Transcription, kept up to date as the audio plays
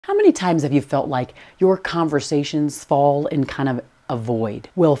How many times have you felt like your conversations fall in kind of a void?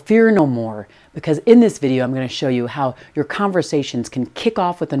 Well, fear no more, because in this video, I'm going to show you how your conversations can kick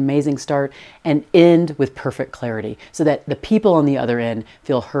off with an amazing start and end with perfect clarity so that the people on the other end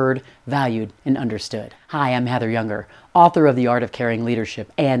feel heard, valued, and understood. Hi, I'm Heather Younger, author of The Art of Caring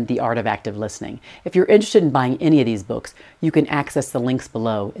Leadership and The Art of Active Listening. If you're interested in buying any of these books, you can access the links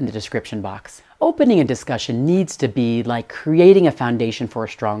below in the description box. Opening a discussion needs to be like creating a foundation for a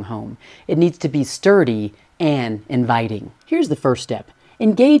strong home. It needs to be sturdy and inviting. Here's the first step.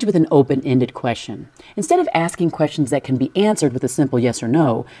 Engage with an open-ended question. Instead of asking questions that can be answered with a simple yes or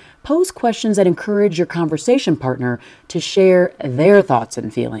no, pose questions that encourage your conversation partner to share their thoughts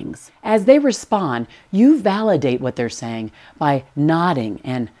and feelings. As they respond, you validate what they're saying by nodding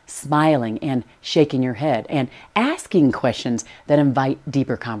and smiling and shaking your head and asking questions that invite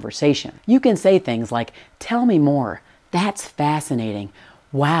deeper conversation. You can say things like, "Tell me more. That's fascinating.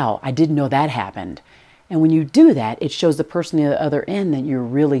 Wow, I didn't know that happened." And when you do that, it shows the person on the other end that you're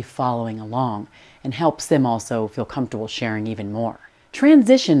really following along and helps them also feel comfortable sharing even more.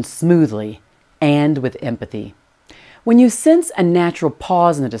 Transition smoothly and with empathy. When you sense a natural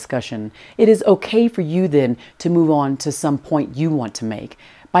pause in the discussion, it is okay for you then to move on to some point you want to make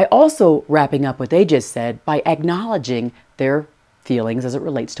by also wrapping up what they just said by acknowledging their feelings as it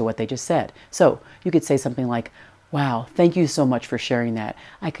relates to what they just said. So you could say something like, "Wow, thank you so much for sharing that.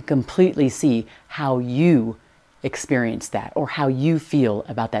 I could completely see how you experienced that or how you feel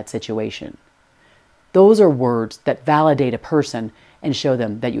about that situation." Those are words that validate a person and show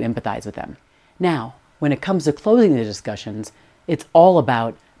them that you empathize with them. Now, when it comes to closing the discussions, it's all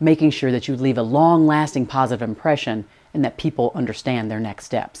about making sure that you leave a long-lasting positive impression and that people understand their next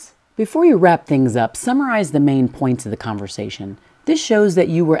steps. Before you wrap things up, summarize the main points of the conversation. This shows that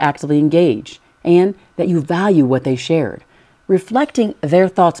you were actively engaged and that you value what they shared. Reflecting their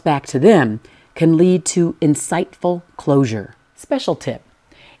thoughts back to them can lead to insightful closure. Special tip: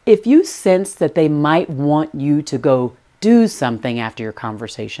 if you sense that they might want you to go do something after your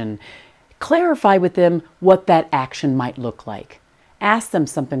conversation, clarify with them what that action might look like. Ask them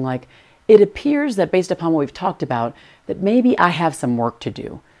something like, "It appears that based upon what we've talked about, that maybe I have some work to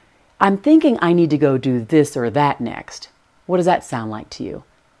do. I'm thinking I need to go do this or that next. What does that sound like to you?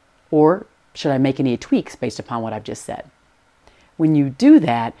 Or should I make any tweaks based upon what I've just said?" When you do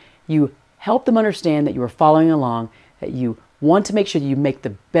that, you help them understand that you are following along, that you want to make sure that you make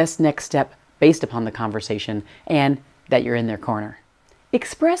the best next step based upon the conversation, and that you're in their corner.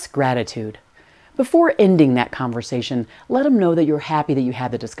 Express gratitude. Before ending that conversation, let them know that you're happy that you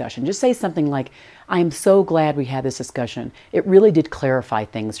had the discussion. Just say something like, "I am so glad we had this discussion. It really did clarify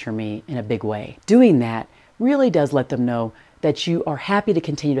things for me in a big way." Doing that really does let them know that you are happy to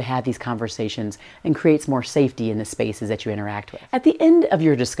continue to have these conversations and creates more safety in the spaces that you interact with. At the end of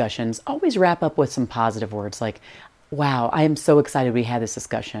your discussions, always wrap up with some positive words like, "Wow, I am so excited we had this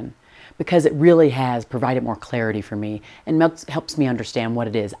discussion because it really has provided more clarity for me and helps me understand what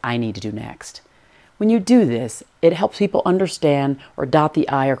it is I need to do next." When you do this, it helps people understand or dot the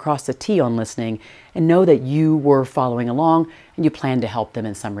I or cross the T on listening and know that you were following along and you plan to help them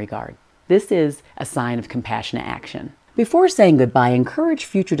in some regard. This is a sign of compassionate action. Before saying goodbye, encourage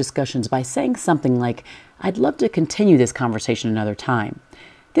future discussions by saying something like, "I'd love to continue this conversation another time."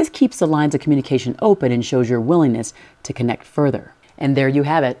 This keeps the lines of communication open and shows your willingness to connect further. And there you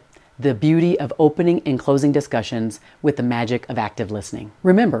have it, the beauty of opening and closing discussions with the magic of active listening.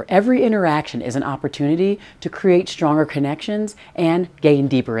 Remember, every interaction is an opportunity to create stronger connections and gain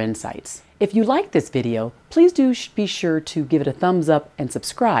deeper insights. If you like this video, please do be sure to give it a thumbs up and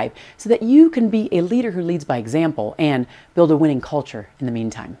subscribe so that you can be a leader who leads by example and build a winning culture in the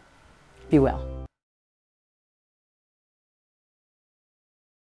meantime. Be well.